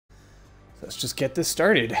Let's just get this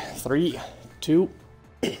started. 3, 2.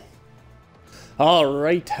 All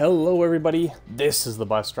right, hello everybody. This is the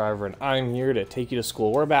bus driver, and I'm here to take you to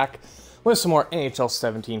school. We're back with some more NHL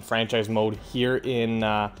 17 franchise mode here in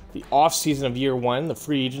the off season of year 1, the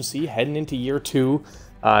free agency, heading into year 2.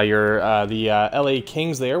 The LA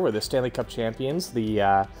Kings there were the Stanley Cup champions,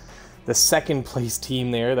 the second place team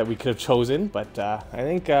there that we could have chosen, but I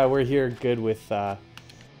think we're here good with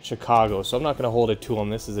Chicago, so I'm not going to hold it to them.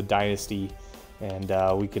 This is a dynasty,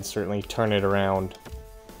 and we can certainly turn it around.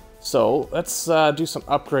 So let's do some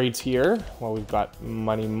upgrades here while we've got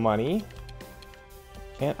money.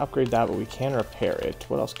 Can't upgrade that, but we can repair it.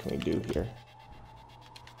 What else can we do here?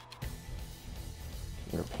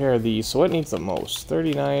 Repair these. So what needs the most?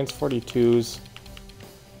 39s, 42s.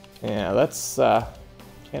 Yeah, that's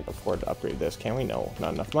can't afford to upgrade this, can we? No,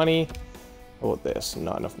 not enough money. What about this?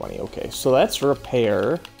 Not enough money. Okay, so let's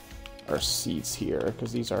repair our seats here,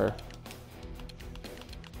 because these are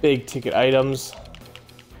big ticket items.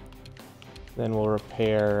 Then we'll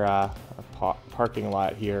repair our parking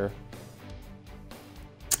lot here.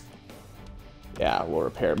 Yeah, we'll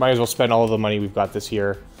repair it. Might as well spend all of the money we've got this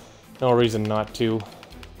year. No reason not to.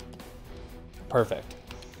 Perfect.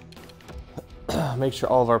 Make sure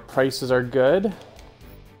all of our prices are good.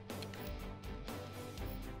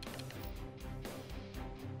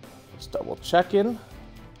 Just double checking.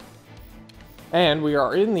 And we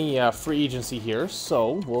are in the free agency here,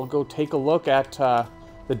 so we'll go take a look at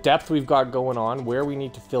the depth we've got going on, where we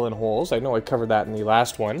need to fill in holes. I know I covered that in the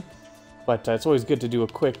last one, but it's always good to do a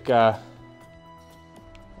quick... no,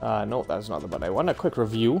 that's not the button I want. A quick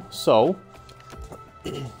review. So,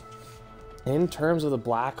 in terms of the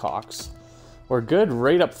Blackhawks, we're good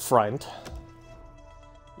right up front.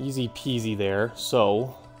 Easy peasy there.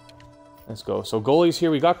 So, let's go. So, goalies here.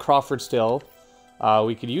 We got Crawford still.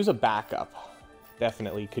 We could use a backup.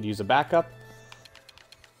 Definitely could use a backup.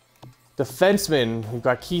 Defensemen, we've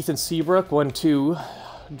got Keith and Seabrook, 1, 2.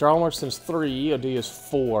 Jarlmarson's 3. Odia's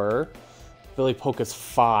 4. Billy Polka's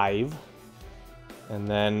 5. And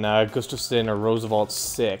then Gustafsson or Roosevelt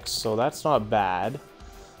 6. So that's not bad.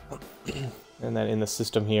 And then in the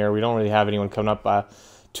system here, we don't really have anyone coming up.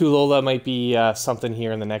 Tulola might be something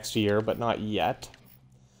here in the next year, but not yet.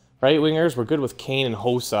 Right wingers, we're good with Kane and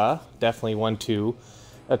Hossa. Definitely 1, 2.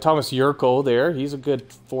 Thomas Yurko there. He's a good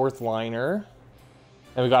fourth liner.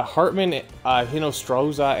 And we got Hartman,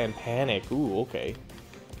 Hinostroza, and Panic. Ooh, okay.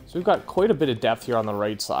 So we've got quite a bit of depth here on the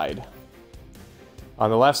right side. On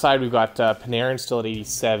the left side, we've got Panarin still at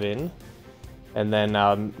 87. And then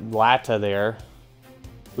Latta there.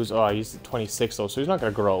 Who's, oh, he's 26 though, so he's not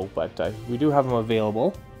going to grow. But we do have him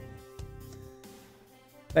available.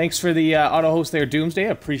 Thanks for the auto host there, Doomsday.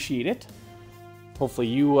 I appreciate it. Hopefully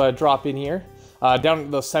you drop in here.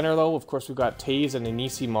 Down the center, though, of course, we've got Taves and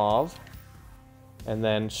Anisimov. And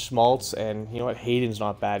then Schmaltz, and you know what? Hayden's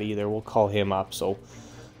not bad either. We'll call him up. So,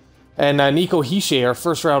 and Nico Hischier, our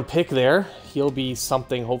first-round pick there. He'll be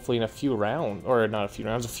something hopefully in a few rounds. Or not a few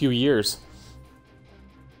rounds, a few years.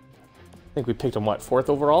 I think we picked him, what, 4th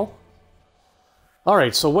overall?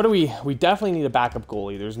 Alright, so what do we... We definitely need a backup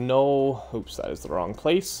goalie. There's no... Oops, that is the wrong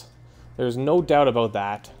place. There's no doubt about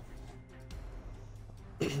that.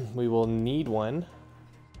 We will need one.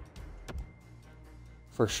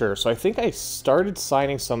 For sure. So I think I started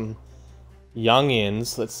signing some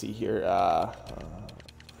youngins. Let's see here.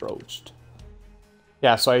 Approached.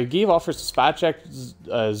 Yeah, so I gave offers to Spacek,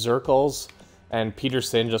 Zirkles, and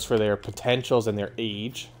Peterson just for their potentials and their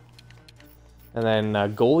age. And then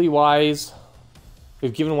goalie-wise,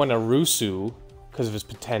 we've given one to Rusu because of his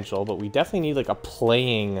potential, but we definitely need like a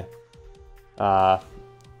playing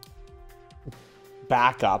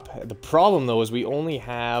backup. The problem, though, is we only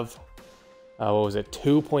have, what was it,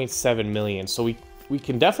 2.7 million. So we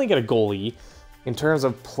can definitely get a goalie. In terms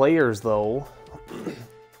of players, though,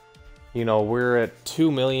 you know, we're at 2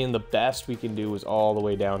 million. The best we can do is all the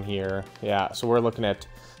way down here. Yeah, so we're looking at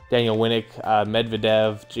Daniel Winnick,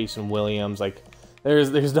 Medvedev, Jason Williams. Like,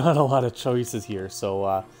 there's not a lot of choices here. So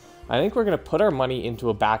I think we're going to put our money into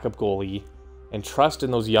a backup goalie and trust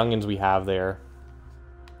in those youngins we have there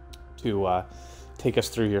to take us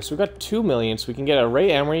through here. So we've got 2 million, so we can get a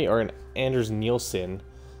Ray Emery or an Anders Nielsen.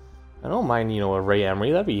 I don't mind, you know, a Ray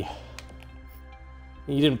Emery. That'd be...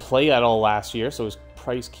 He didn't play at all last year, so his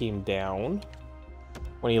price came down.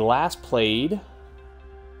 When he last played,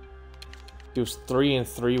 he was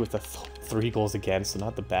 3-3 with the 3 goals against, so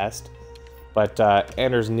not the best. But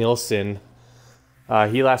Anders Nielsen,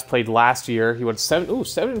 he last played last year. He went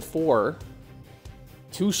 7-4.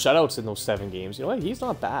 2 shutouts in those 7 games. You know what? He's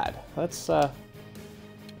not bad. Let's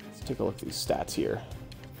take a look at these stats here.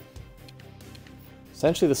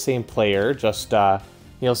 Essentially the same player, just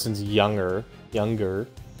Nielsen's younger.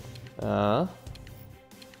 Yeah,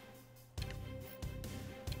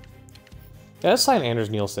 let's sign Anders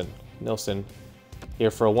Nielsen here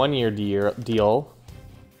for a 1 year deal.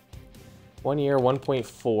 1 year,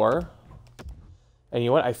 1.4. And you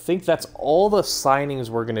know what? I think that's all the signings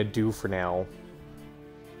we're gonna do for now.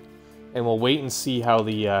 And we'll wait and see how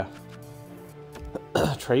the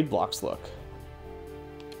trade blocks look.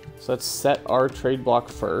 So let's set our trade block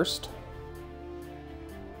first.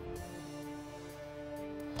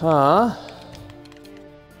 I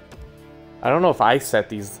don't know if I set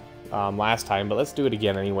these last time, but let's do it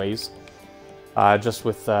again anyways. Just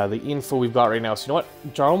with the info we've got right now. So you know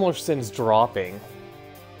what? Jarlmorson's dropping.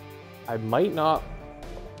 It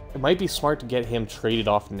might be smart to get him traded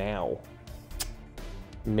off now.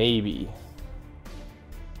 Maybe.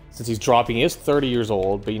 Since he's dropping, he is 30 years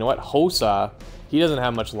old. But you know what? Hossa, he doesn't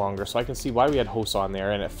have much longer. So I can see why we had Hossa on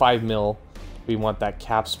there. And at 5 mil, we want that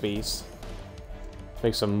cap space.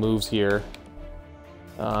 Make some moves here.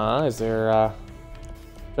 Is there...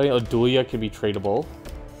 Johnny Oduya could be tradable.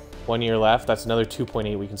 1 year left. That's another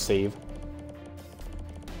 2.8 we can save.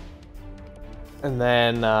 And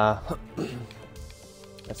then...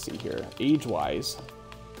 let's see here. Age-wise.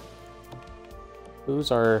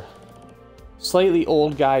 Those are slightly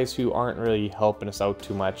old guys who aren't really helping us out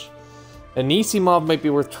too much. Anisimov might be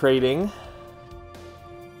worth trading.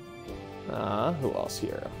 Who else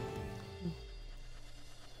here?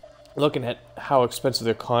 Looking at how expensive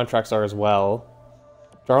their contracts are as well.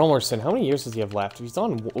 Jarlmerson, how many years does he have left? He's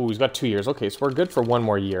on... Oh, he's got 2 years. Okay, so we're good for 1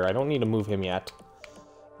 more year. I don't need to move him yet.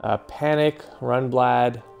 Panic,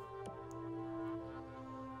 Runblad,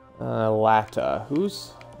 Lata.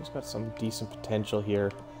 Who's got some decent potential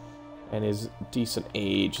here and is decent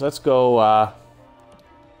age? Let's go...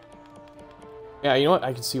 Yeah, you know what?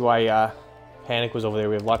 I can see why Panic was over there.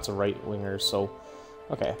 We have lots of right wingers, so...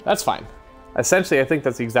 Okay, that's fine. Essentially, I think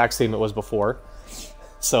that's the exact same it was before.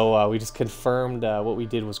 So we just confirmed what we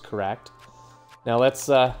did was correct. Now let's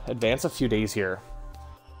advance a few days here.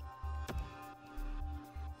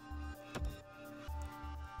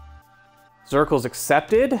 Zirkel's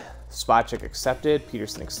accepted. Spacek accepted.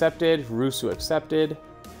 Peterson accepted. Rusu accepted.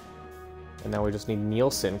 And now we just need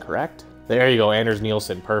Nielsen, correct? There you go, Anders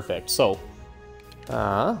Nielsen. Perfect. So...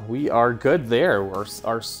 we are good there.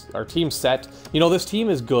 Our team's set. You know, this team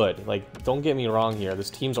is good. Like, don't get me wrong here. This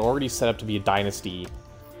team's already set up to be a dynasty.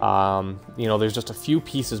 You know, there's just a few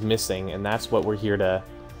pieces missing, and that's what we're here to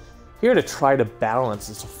try to balance,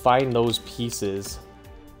 is to find those pieces.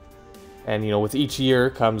 And, you know, with each year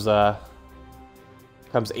comes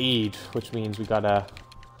age, which means we gotta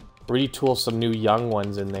retool some new young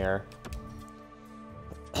ones in there.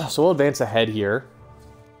 So we'll advance ahead here.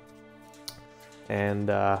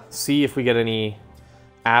 And see if we get any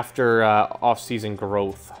after off-season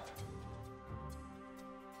growth.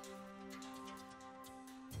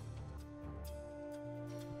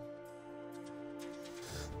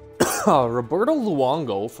 Roberto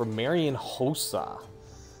Luongo from Marian Hossa.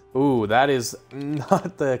 Ooh, that is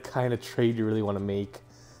not the kind of trade you really want to make.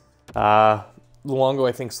 Luongo,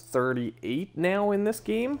 I think, is 38 now in this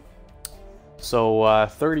game. So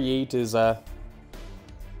 38 is...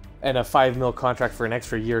 and a 5 mil contract for an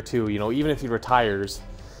extra year too. You know, even if he retires,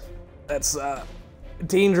 that's a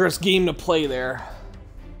dangerous game to play there.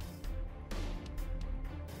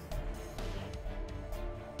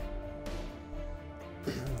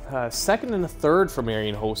 Second and a third for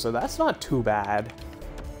Marian Hossa. That's not too bad.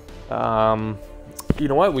 You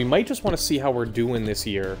know what? We might just want to see how we're doing this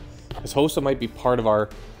year, because Hossa might be part of our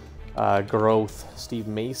growth. Steve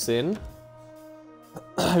Mason.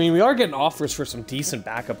 I mean, we are getting offers for some decent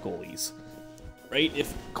backup goalies, right?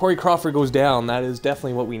 If Corey Crawford goes down, that is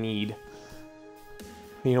definitely what we need.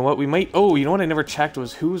 You know what? We might... Oh, you know what I never checked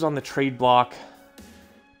was who's on the trade block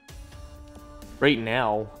right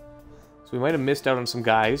now. So we might have missed out on some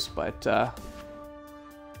guys, but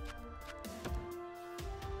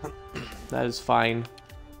that is fine.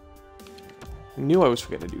 I knew I was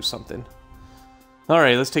forgetting to do something. All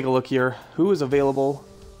right, let's take a look here. Who is available?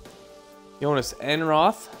 Jonas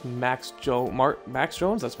Enroth, Max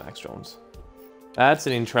Jones. That's Max Jones. That's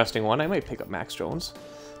an interesting one. I might pick up Max Jones.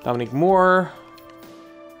 Dominic Moore.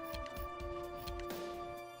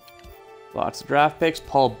 Lots of draft picks.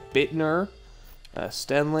 Paul Bittner.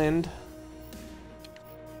 Stenland.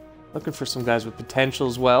 Looking for some guys with potential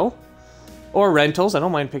as well. Or rentals. I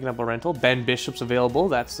don't mind picking up a rental. Ben Bishop's available.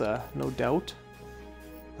 That's no doubt.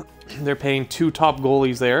 They're paying 2 top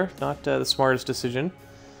goalies there. Not the smartest decision.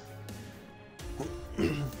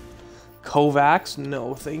 Kovacs,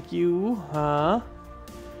 no thank you.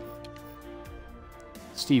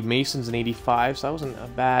 Steve Mason's an 85, so that wasn't a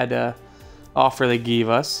bad offer they gave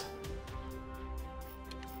us.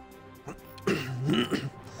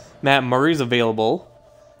 Matt Murray's available.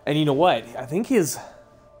 And you know what? I think his...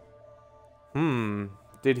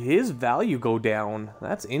 Did his value go down?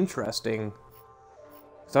 That's interesting.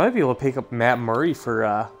 So I might be able to pick up Matt Murray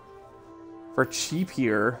for cheap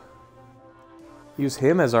here. Use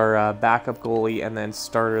him as our backup goalie and then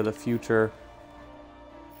starter of the future.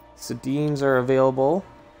 Sedins are available.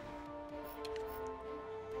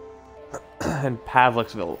 And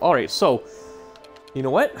Pavlik's available. Alright, so, you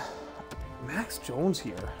know what? Max Jones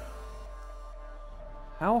here.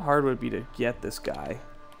 How hard would it be to get this guy?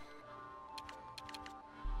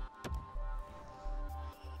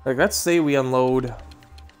 Like, let's say we unload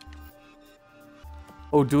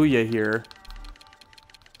Oduya here.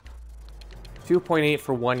 2.8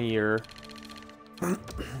 for 1 year.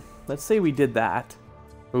 Let's say we did that.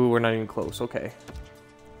 Ooh, we're not even close. Okay.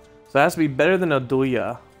 So that has to be better than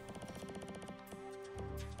Oduya.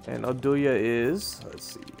 And Oduya is...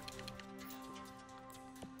 Let's see.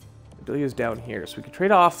 Oduya's down here. So we could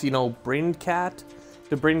trade off, you know, Brincat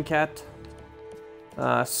to Brincat.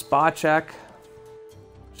 Spacek.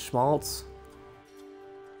 Schmaltz.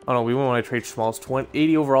 Oh no, we wouldn't want to trade Schmaltz.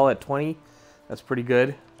 80 overall at 20. That's pretty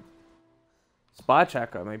good.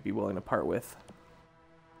 Spacek I might be willing to part with.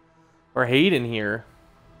 Or Hayden here.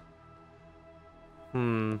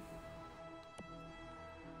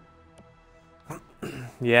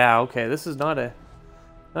 Yeah, okay. This is not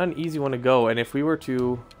an easy one to go. And if we were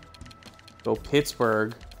to go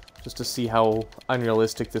Pittsburgh, just to see how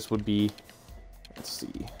unrealistic this would be. Let's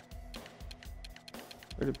see.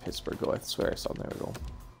 Where did Pittsburgh go? I swear I saw them. There we go.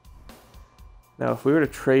 Now, if we were to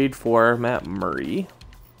trade for Matt Murray...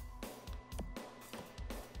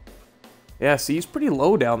 Yeah, see, he's pretty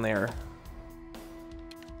low down there.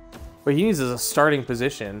 What he needs is a starting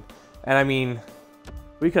position. And, I mean,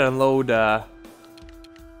 we could unload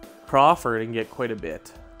Crawford and get quite a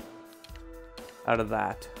bit out of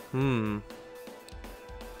that. I'm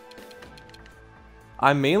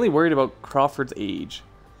mainly worried about Crawford's age.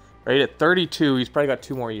 Right, at 32, he's probably got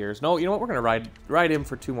 2 more years. No, you know what? We're gonna ride him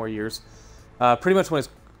for 2 more years. Pretty much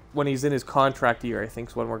when he's in his contract year, I think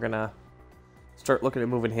is when we're gonna start looking at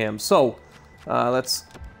moving him. So let's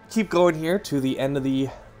keep going here to the end of the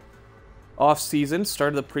off season,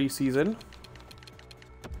 start of the preseason,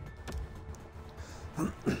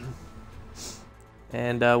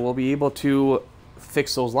 and we'll be able to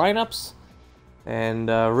fix those lineups and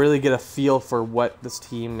really get a feel for what this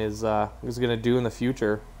team is gonna do in the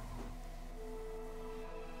future.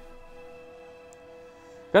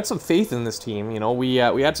 Got some faith in this team, you know. We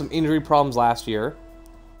had some injury problems last year.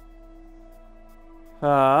 What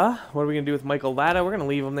are we gonna do with Michael Latta? We're gonna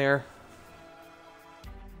leave him there.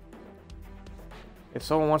 If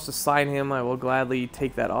someone wants to sign him, I will gladly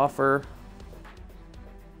take that offer.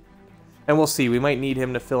 And we'll see. We might need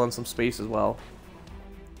him to fill in some space as well.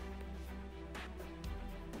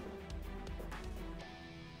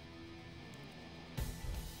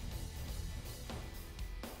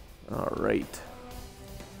 All right.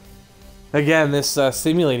 Again, this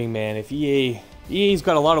simulating, man, if EA's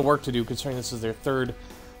got a lot of work to do considering this is their third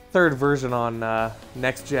version on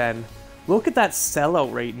next gen. Look at that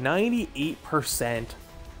sellout rate, 98%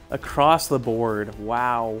 across the board.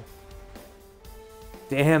 Wow.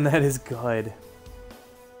 Damn, that is good.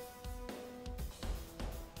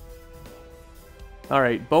 All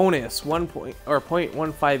right, bonus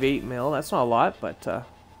 0.158 mil. That's not a lot, but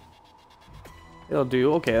it'll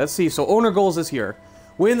do. Okay, let's see. So owner goals this year.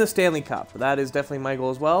 Win the Stanley Cup. That is definitely my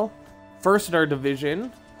goal as well. First in our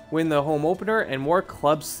division. Win the home opener and more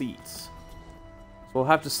club seats. So we'll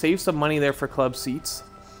have to save some money there for club seats.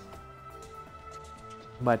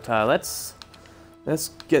 But let's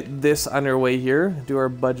get this underway here. Do our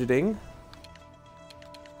budgeting.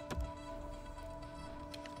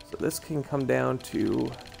 So this can come down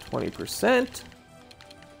to 20%.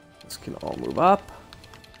 This can all move up.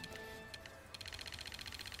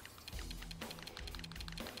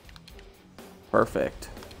 Perfect.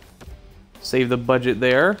 Save the budget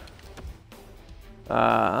there.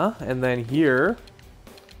 And then here,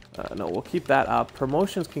 no, we'll keep that up.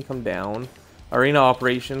 Promotions can come down. Arena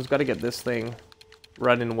operations, got to get this thing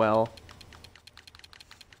running well.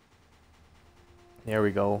 There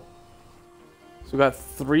we go. So we got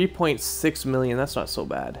 3.6 million. That's not so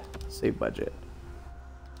bad. Save budget.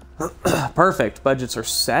 Perfect. Budgets are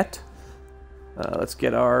set. Let's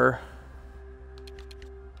get our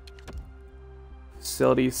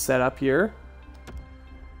facilities set up here.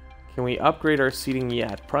 Can we upgrade our seating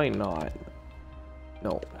yet? Probably not.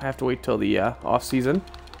 No, I have to wait till the off season.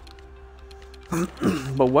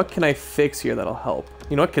 But what can I fix here that'll help?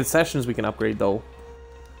 You know what? Concessions we can upgrade, though.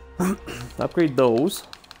 Upgrade those.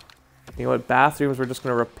 You know what? Bathrooms, we're just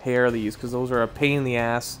going to repair these, because those are a pain in the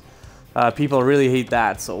ass. People really hate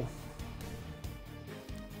that, so...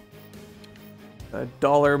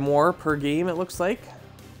 $1 more per game, it looks like.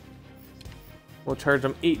 We'll charge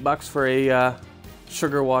them $8 for a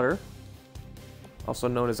sugar water. Also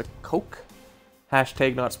known as a Coke.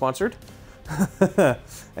 Hashtag not sponsored.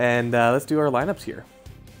 And let's do our lineups here.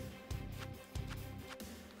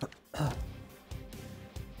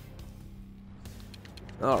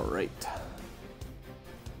 All right.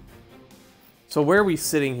 So where are we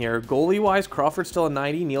sitting here? Goalie-wise, Crawford's still a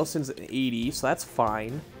 90, Nielsen's an 80, so that's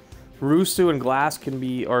fine. Rusu and Glass can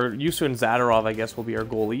be, or Yusu and Zadorov, I guess, will be our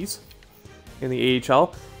goalies in the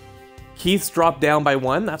AHL. Keith's dropped down by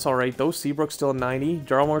 1. That's all right, though. Seabrook's still a 90.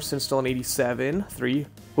 Jarlmorson's still an 87. 3.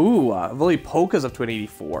 Ooh, Willie Polka's up to an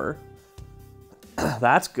 84.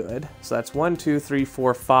 That's good. So that's 1, 2, 3,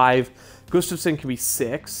 4, 5. Gustafsson can be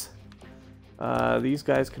 6. These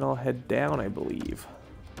guys can all head down, I believe.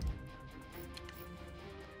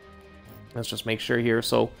 Let's just make sure here.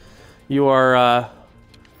 So you are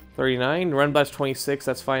 39. Rundblatt's 26.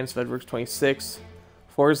 That's fine. Svedberg's 26.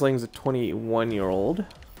 Forsling's a 21-year-old.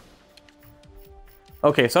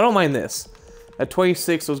 Okay, so I don't mind this. At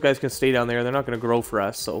 26, those guys can stay down there. They're not going to grow for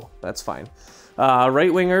us, so that's fine. Right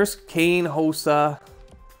wingers, Kane, Hossa,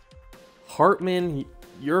 Hartman,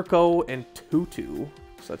 Yurko, and Tutu.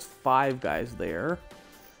 So that's 5 guys there.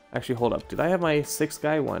 Actually, hold up. Did I have my 6th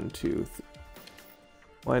guy? 1,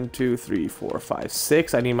 2, 3, 4, 5,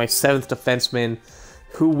 6. I need my 7th defenseman,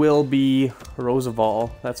 who will be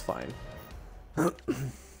Roosevelt. That's fine.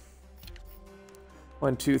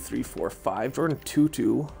 1, 2, 3, 4, 5. Jordan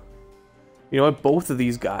Tutu. You know what? Both of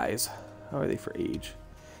these guys. How are they for age?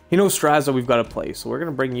 He knows Straza we've got to play, so we're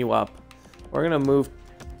going to bring you up. We're going to move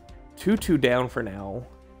Tutu down for now.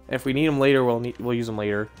 And if we need him later, we'll use him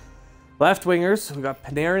later. Left wingers. We got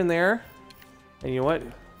Panarin there. And you know what?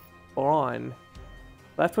 On.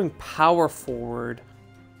 Left wing power forward.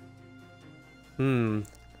 You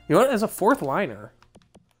know what? As a 4th liner.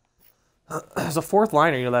 As a 4th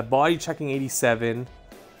liner, you know, that body checking 87.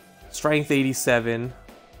 Strength 87.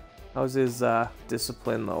 How's his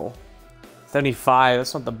discipline, though? 75.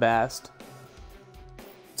 That's not the best.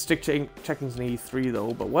 Stick checking's an 83,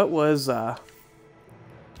 though. But what was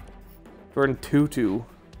Jordan Tutu?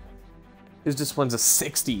 His discipline's a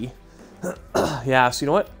 60. Yeah, so you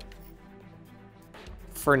know what?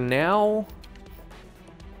 For now...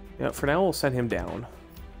 Yeah, for now we'll send him down.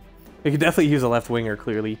 We could definitely use a left winger,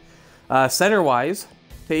 clearly. Center-wise,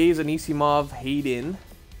 Taves, Anisimov, Hayden,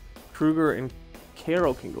 Kruger, and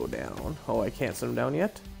Caro can go down. Oh, I can't send him down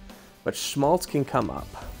yet. But Schmaltz can come up.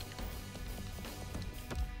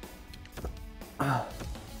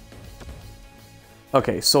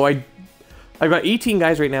 Okay, so I've got 18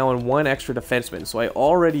 guys right now and 1 extra defenseman. So I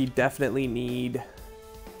already definitely need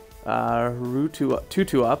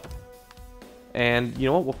Tutu up. And you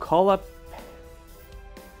know what? We'll call up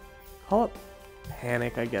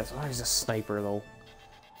Panic, I guess. Oh, he's a sniper, though.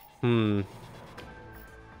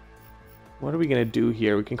 What are we going to do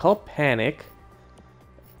here? We can call it Panic.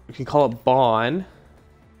 We can call it Bond.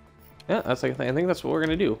 Yeah, that's like a thing. I think that's what we're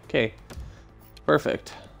going to do. Okay.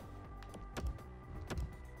 Perfect.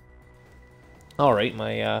 Alright,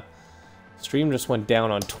 my stream just went down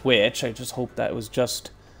on Twitch. I just hope that was just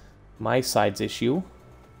my side's issue.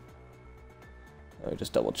 Let me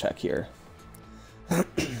just double check here.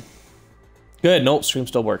 Good, nope, stream's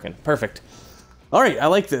still working. Perfect. Alright, I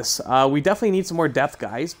like this. We definitely need some more depth,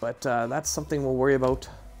 guys, but that's something we'll worry about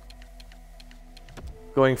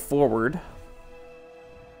going forward.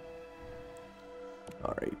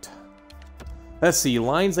 Alright. Let's see,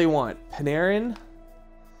 lines they want. Panarin.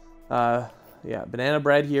 Yeah, Banana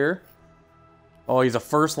Bread here. Oh, he's a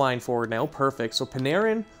first line forward now. Perfect. So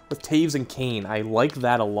Panarin with Taves and Kane. I like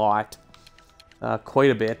that a lot.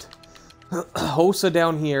 Quite a bit. Hossa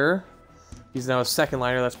down here. He's now a second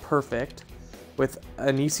liner. That's perfect. With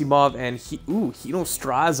Anisimov and Hino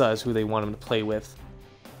Straza is who they want him to play with.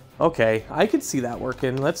 Okay, I could see that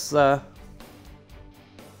working. Let's just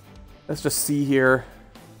see here.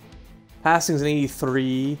 Passing's an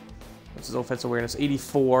 83. What's his offensive awareness?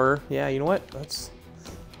 84. Yeah, you know what? Let's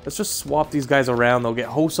just swap these guys around. They'll get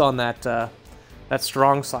Hossa on that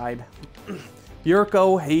strong side.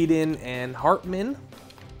 Yurko, Hayden, and Hartman.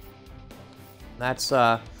 That's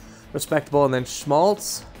respectable. And then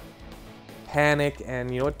Schmaltz, Panic,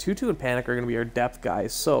 and you know what? Tutu and Panic are going to be our depth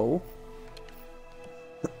guys. So,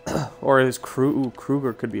 or his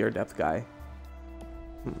Kruger could be our depth guy.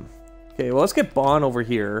 Okay, well, let's get Bond over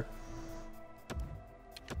here.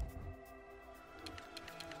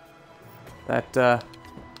 That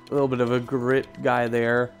little bit of a grit guy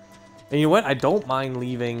there. And you know what? I don't mind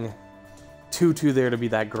leaving 2-2 there to be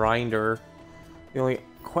that grinder. The only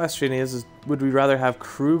question is would we rather have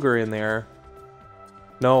Kruger in there?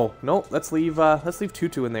 No, let's leave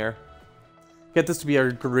 2-2 in there. Get this to be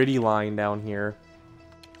our gritty line down here.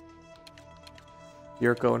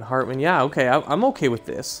 Yurko and Hartman. Yeah, okay, I'm okay with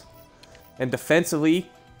this. And defensively,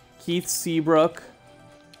 Keith Seabrook,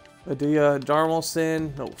 Adia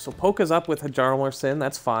Jarmelson. No, so Polka's up with Jarmelson.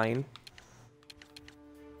 That's fine.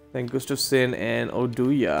 Then Gustafsson and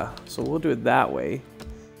Oduya. So we'll do it that way.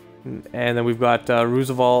 And then we've got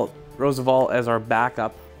Roosevelt as our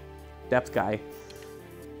backup depth guy.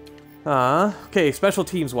 Okay, special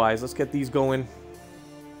teams wise, let's get these going.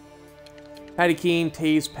 Patty Kane,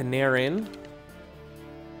 Taves, Panarin.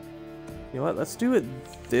 You know what? Let's do it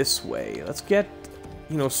this way. Let's get,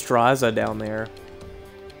 you know, Straza down there.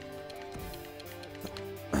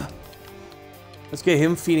 Let's get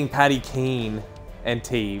him feeding Patty Kane and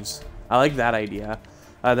Taves. I like that idea.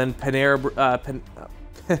 Then Panarin,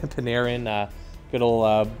 good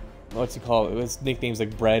old, what's he called? His nickname's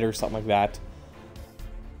like Bread or something like that.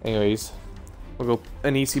 Anyways, we'll go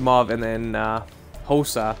Anisimov and then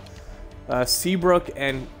Hossa. Seabrook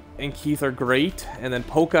and Keith are great. And then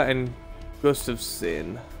Polka and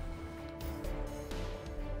Gustafsson.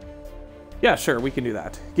 Yeah, sure, we can do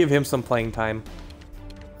that. Give him some playing time.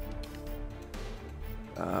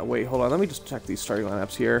 Wait, hold on. Let me just check these starting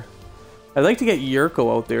lineups here. I'd like to get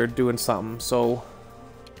Yurko out there doing something, so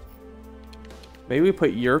maybe we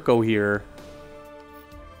put Yurko here.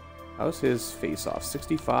 How's his face-off?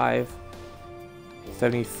 65,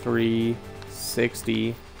 73,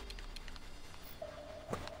 60,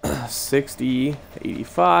 60,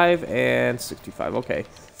 85, and 65. Okay.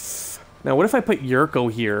 Now, what if I put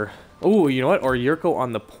Yurko here? Oh, you know what? Or Yurko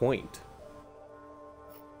on the point.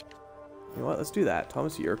 You know what? Let's do that.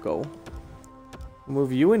 Thomas Yurko.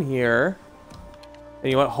 Move you in here.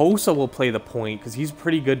 And you know what? Hossa will play the point because he's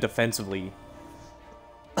pretty good defensively.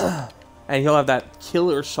 And he'll have that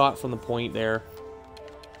killer shot from the point there.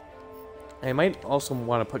 I might also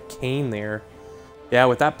want to put Kane there. Yeah,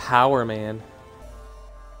 with that power, man.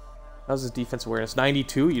 How's his defense awareness?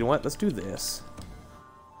 92. You know what? Let's do this.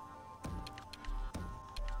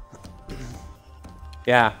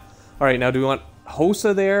 Yeah. All right, now do we want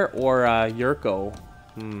Hossa there or Yurko?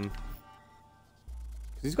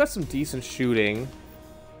 He's got some decent shooting.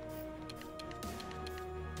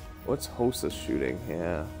 What's Hossa's shooting?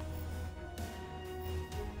 Yeah.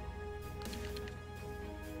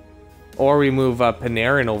 Or we move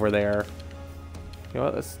Panarin over there. You know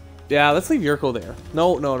what? Let's leave Yurko there.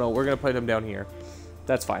 No. We're going to put him down here.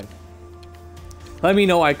 That's fine. Let me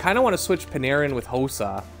know. I kind of want to switch Panarin with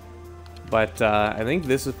Hossa. But I think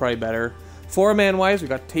this is probably better. Four-man wise, we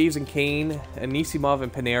got Taves and Kane, Anisimov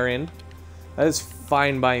and Panarin. That is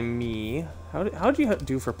fine by me. How'd you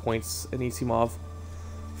do for points, Anisimov?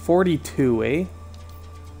 42, eh?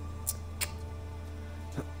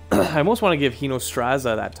 I almost want to give Hino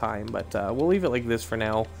Straza that time, but we'll leave it like this for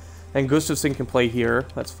now. And Gustafsson can play here.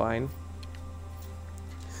 That's fine.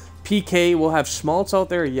 PK, we'll have Schmaltz out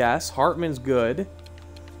there, yes. Hartman's good.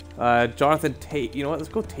 Jonathan Tate. You know what? Let's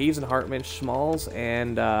go Taves and Hartman, Schmaltz,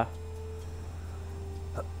 and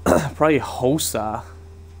probably Hossa.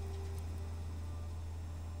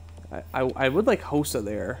 I would like Hossa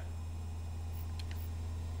there.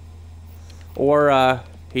 Or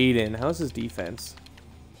Hayden. How's his defense?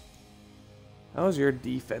 How's your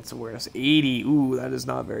defense awareness? 80. Ooh, that is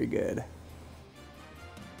not very good.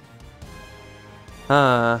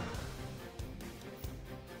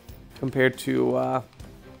 Compared to,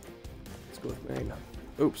 let's go with Marina.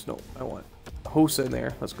 Oops, no, I want Hossa in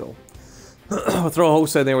there. Let's go. We'll throw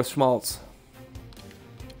Hossa in there with Schmaltz.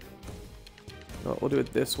 No, we'll do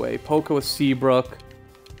it this way. Polka with Seabrook.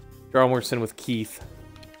 Jarmelson with Keith.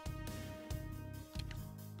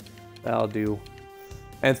 That'll do.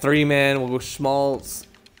 And three-man, we'll go Schmaltz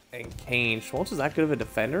and Kane. Schmaltz is that good of a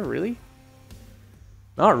defender, really?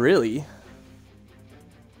 Not really.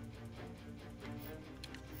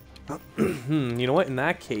 You know what? In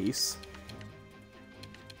that case,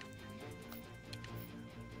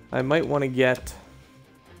 I might want to get...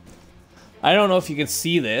 I don't know if you can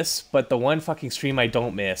see this, but the one fucking stream I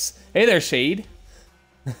don't miss. Hey there, Shade.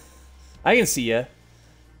 I can see ya.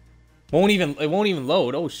 It won't even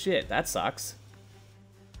load. Oh shit, that sucks.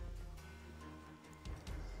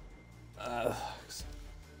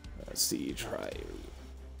 Let's see.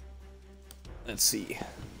 Let's see.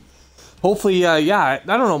 Hopefully, yeah. I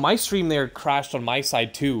don't know. My stream there crashed on my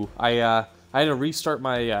side too. I had to restart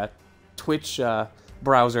my Twitch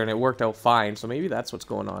browser and it worked out fine. So maybe that's what's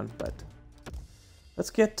going on. But Let's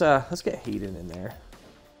get Hayden in there.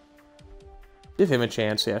 Give him a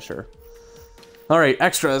chance, yeah, sure. All right,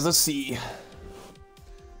 extras. Let's see.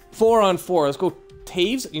 4-on-4. Let's go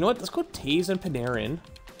Taves. You know what? Let's go Taves and Panarin.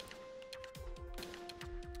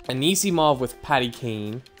 Anisimov with Patty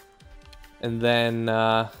Kane, and then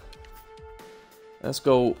let's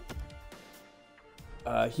go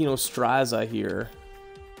Hino Straza here.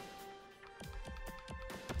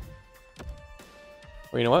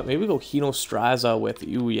 Or you know what? Maybe we go Hino Straza with...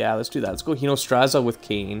 Ooh, yeah, let's do that. Let's go Hino Straza with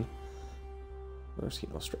Kane. Where's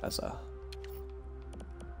Hino Straza?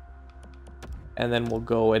 And then we'll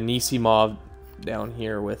go Anisimov down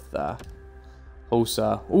here with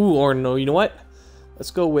Hossa. Ooh, or no, you know what?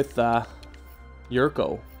 Let's go with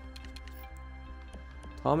Yurko.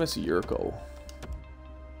 Thomas Yurko.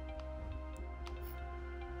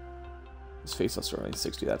 His face-offs are only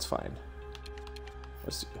 60, that's fine.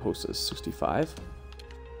 What's Hossa's 65?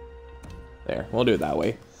 There, we'll do it that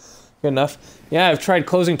way. Good enough. Yeah, I've tried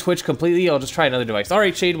closing Twitch completely. I'll just try another device. All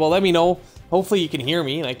right, Shade. Well, let me know. Hopefully, you can hear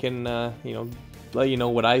me, and I can, you know, let you know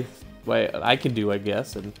what I can do, I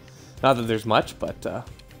guess. And not that there's much, but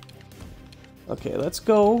okay, let's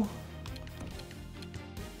go.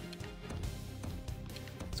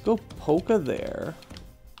 Let's go Polka there.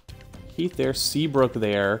 Keith there. Seabrook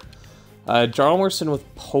there. Jarlmerson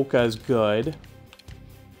with Polka is good.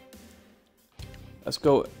 Let's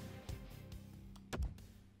go.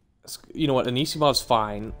 You know what? Anisimov's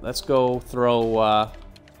fine. Let's go throw.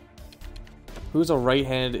 Who's a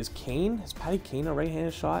right-handed? Is Kane? Is Patty Kane a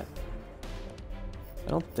right-handed shot? I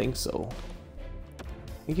don't think so.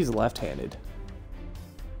 I think he's left-handed.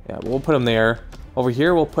 Yeah, we'll put him there. Over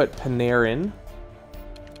here, we'll put Panarin.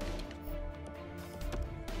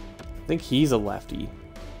 I think he's a lefty.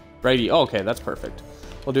 Righty. Oh, okay, that's perfect.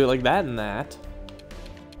 We'll do it like that and that.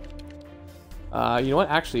 You know what?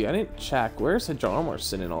 Actually, I didn't check. Where's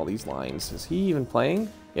Jarlmerson in all these lines? Is he even playing?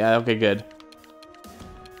 Yeah, okay, good.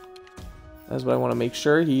 That's what I want to make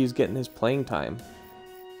sure he's getting his playing time.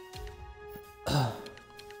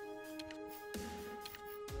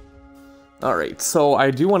 Alright, so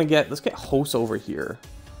I do want to get... Let's get Hoss over here.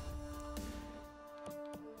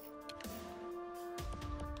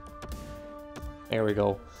 There we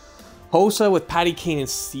go. Hossa with Patty Kane and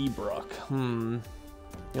Seabrook.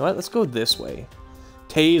 You know what? Let's go this way.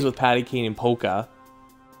 Taves with Patty Kane and Polka.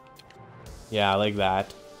 Yeah, I like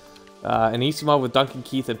that. Anisimov with Duncan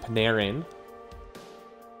Keith and Panarin.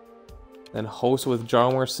 Then Hossa with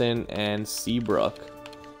Jarlmerson and Seabrook.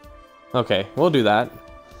 Okay, we'll do that.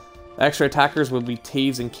 Extra attackers would be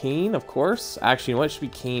Taves and Kane, of course. Actually, you know what? It should be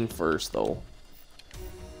Kane first, though.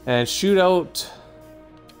 And shootout.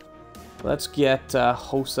 Let's get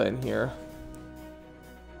Hossa in here.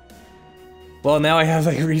 Well, now I have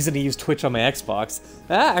like a reason to use Twitch on my Xbox.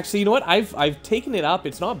 Actually, you know what? I've taken it up.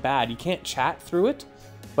 It's not bad. You can't chat through it,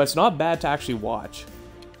 but it's not bad to actually watch.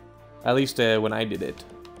 At least when I did it.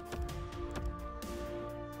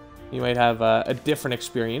 You might have a different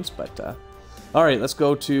experience, but... Alright, let's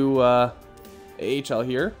go to AHL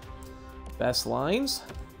here. Best lines.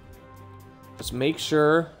 Just make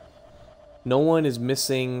sure no one is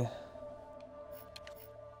missing...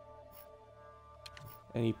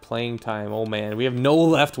 any playing time. Oh man, we have no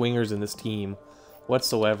left wingers in this team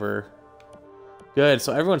whatsoever. Good,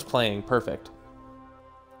 so everyone's playing. Perfect.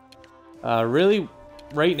 Really,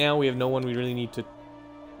 right now we have no one we really need to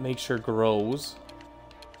make sure grows.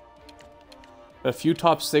 A few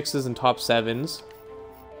top 6s and top 7s.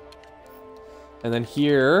 And then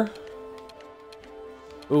here...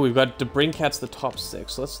 Ooh, we've got DeBrincat's the top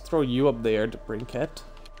 6. Let's throw you up there, DeBrincat.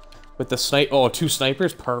 With the snipe... Oh, 2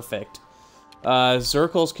 snipers? Perfect.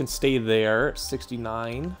 Zirkles can stay there,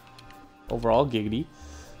 69 overall, giggity.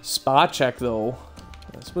 Spot check though,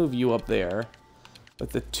 let's move you up there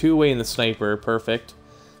with the 2-way and the sniper, perfect.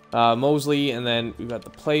 Mosley, and then we've got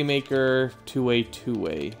the playmaker, 2-way,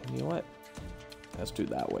 2-way. You know what? Let's do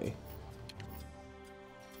it that way.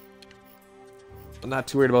 I'm not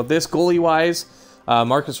too worried about this. Goalie-wise,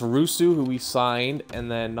 Marcus Rusu, who we signed,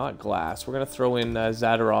 and then not Glass. We're gonna throw in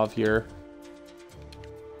Zadorov here.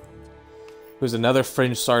 Who's another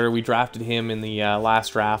fringe starter. We drafted him in the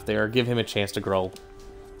last draft there. Give him a chance to grow.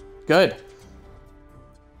 Good.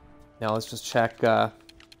 Now let's just check our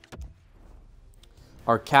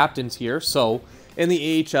captains here. So, in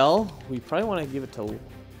the AHL, we probably want to give it to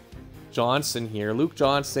Johnson here. Luke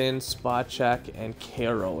Johnson, Spacek, and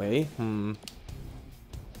Caro, eh?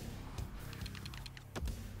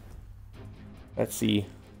 Let's see.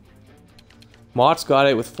 Mott's got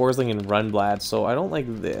it with Forsling and Rundblad, so I don't like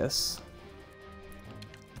this.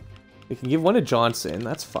 We can give one to Johnson,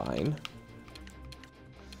 that's fine.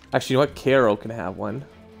 Actually, you know what? Caro can have one.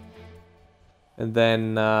 And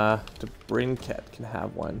then DeBrincat can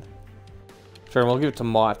have one. Sure, we'll give it to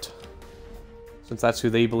Mott, since that's who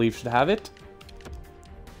they believe should have it.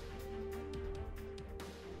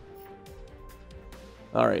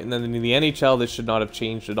 Alright, and then in the NHL, this should not have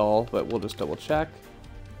changed at all, but we'll just double check.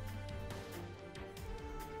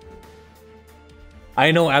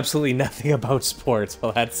 I know absolutely nothing about sports,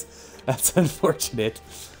 well that's unfortunate.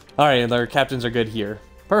 Alright, and our captains are good here.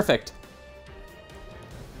 Perfect.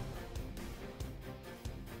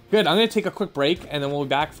 Good, I'm going to take a quick break, and then we'll be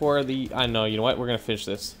back for the... I know, you know what? We're going to finish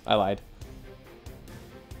this. I lied.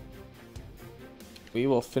 We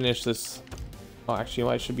will finish this... Oh, actually, you know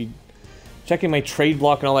what? I should be checking my trade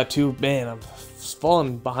block and all that, too. Man, I'm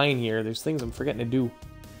falling behind here. There's things I'm forgetting to do.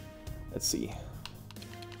 Let's see.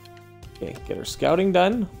 Okay, get our scouting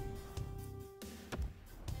done.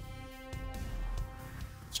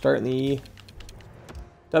 Starting the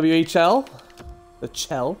WHL. The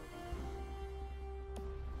Chell.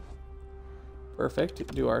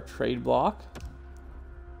 Perfect. Do our trade block.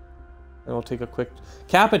 And we'll take a quick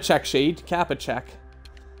Kappa check, Shade. Kappa check.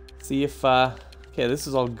 See if okay, this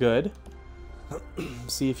is all good.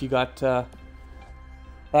 See if you got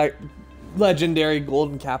legendary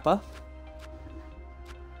golden Kappa.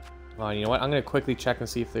 Oh, you know what? I'm gonna quickly check and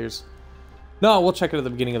see if there's... No, we'll check it at the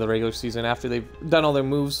beginning of the regular season after they've done all their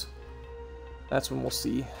moves. That's when we'll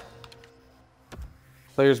see.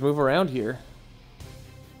 Players move around here.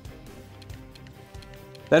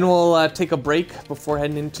 Then we'll take a break before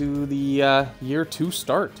heading into the year 2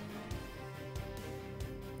 start.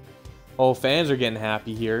 Oh, fans are getting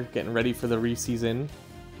happy here, getting ready for the reseason.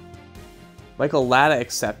 Michael Latta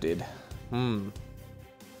accepted.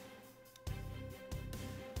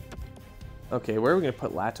 Okay, where are we going to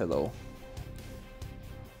put Latta, though?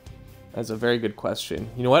 That's a very good question.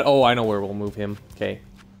 You know what? Oh, I know where we'll move him. Okay.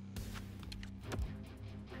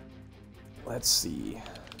 Let's see.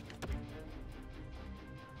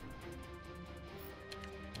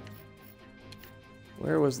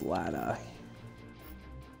 Where was Latta?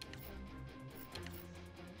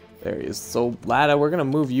 There he is. So, Latta, we're going to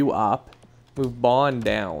move you up. Move Bond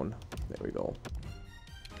down. There we go.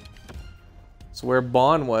 So where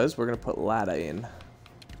Bond was, we're going to put Latta in.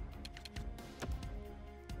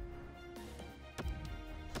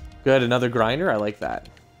 Good, another grinder. I like that.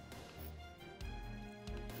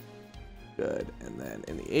 Good. And then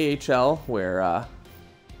in the AHL, where... I'll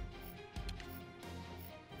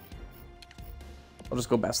just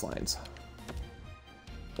go best lines.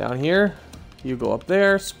 Down here, you go up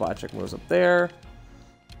there. Spot check moves up there.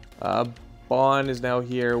 Bond is now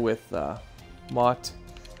here with Mott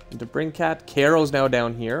and DeBrincat. Caro's now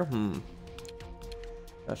down here.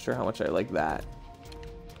 Not sure how much I like that.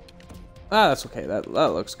 Ah, that's okay. That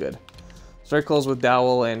looks good. Circles with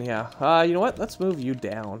Dowell and yeah. You know what? Let's move you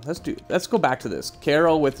down. Let's go back to this.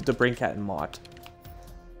 Caro with DeBrincat and Mott.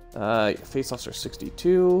 Face-offs are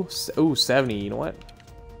 62. Ooh, 70. You know what?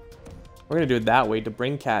 We're gonna do it that way.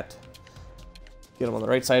 DeBrincat. Get him on the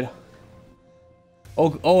right side.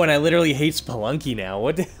 Oh, and I literally hate Spelunky now.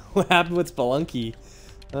 What happened with Spelunky?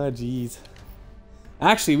 Oh, jeez.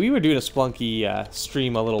 Actually, we were doing a Spelunky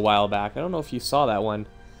stream a little while back. I don't know if you saw that one.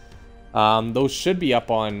 Those should be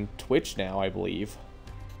up on Twitch now, I believe.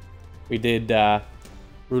 We did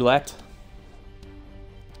roulette.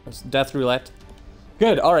 Death roulette.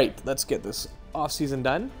 Good. All right, let's get this off-season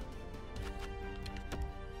done.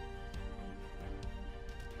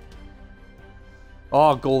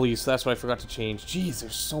 Oh, goalies. That's what I forgot to change. Jeez,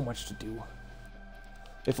 there's so much to do.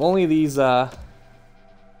 If only these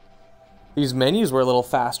menus were a little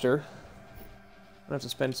faster. I don't have to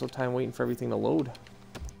spend so time waiting for everything to load.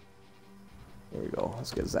 There we go.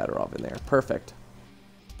 Let's get Zadorov in there. Perfect.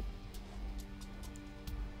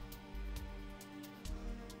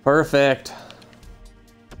 Perfect.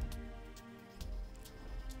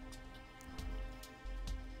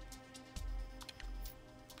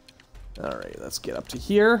 Alright, let's get up to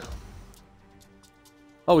here.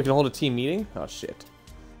 Oh, we can hold a team meeting? Oh, shit.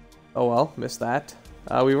 Oh, well, missed that.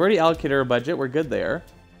 We've already allocated our budget. We're good there.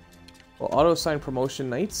 We'll auto-assign promotion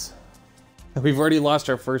nights. We've already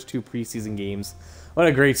lost our first 2 preseason games. What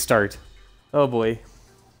a great start. Oh, boy.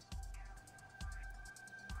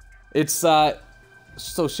 It's,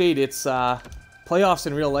 so Shade, it's, playoffs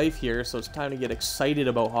in real life here, so it's time to get excited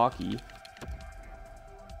about hockey.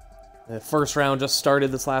 The first round just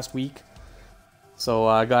started this last week. So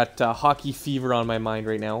I got hockey fever on my mind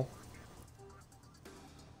right now.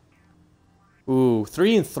 Ooh,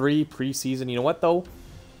 3-3 preseason. You know what, though?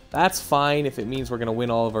 That's fine if it means we're going to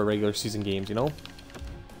win all of our regular season games, you know?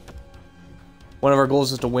 One of our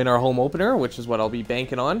goals is to win our home opener, which is what I'll be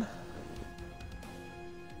banking on.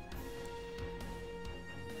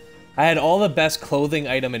 I had all the best clothing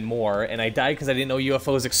item and more, and I died because I didn't know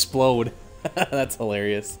UFOs explode. That's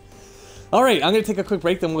hilarious. Alright, I'm going to take a quick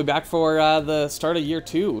break, then we'll be back for the start of year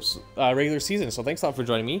 2, regular season. So thanks a lot for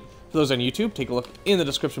joining me. For those on YouTube, take a look in the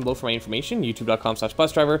description below for my information.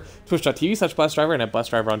 YouTube.com/busdriver, Twitch.tv/busdriver, and at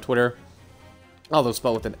busdriver on Twitter. All those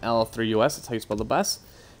spelled with an L, 3US, that's how you spell the bus.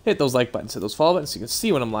 Hit those like buttons, hit those follow buttons so you can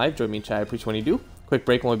see when I'm live. Join me in chat, I appreciate when you do. Quick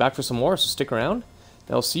break, and we'll be back for some more, so stick around.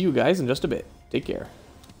 And I'll see you guys in just a bit. Take care.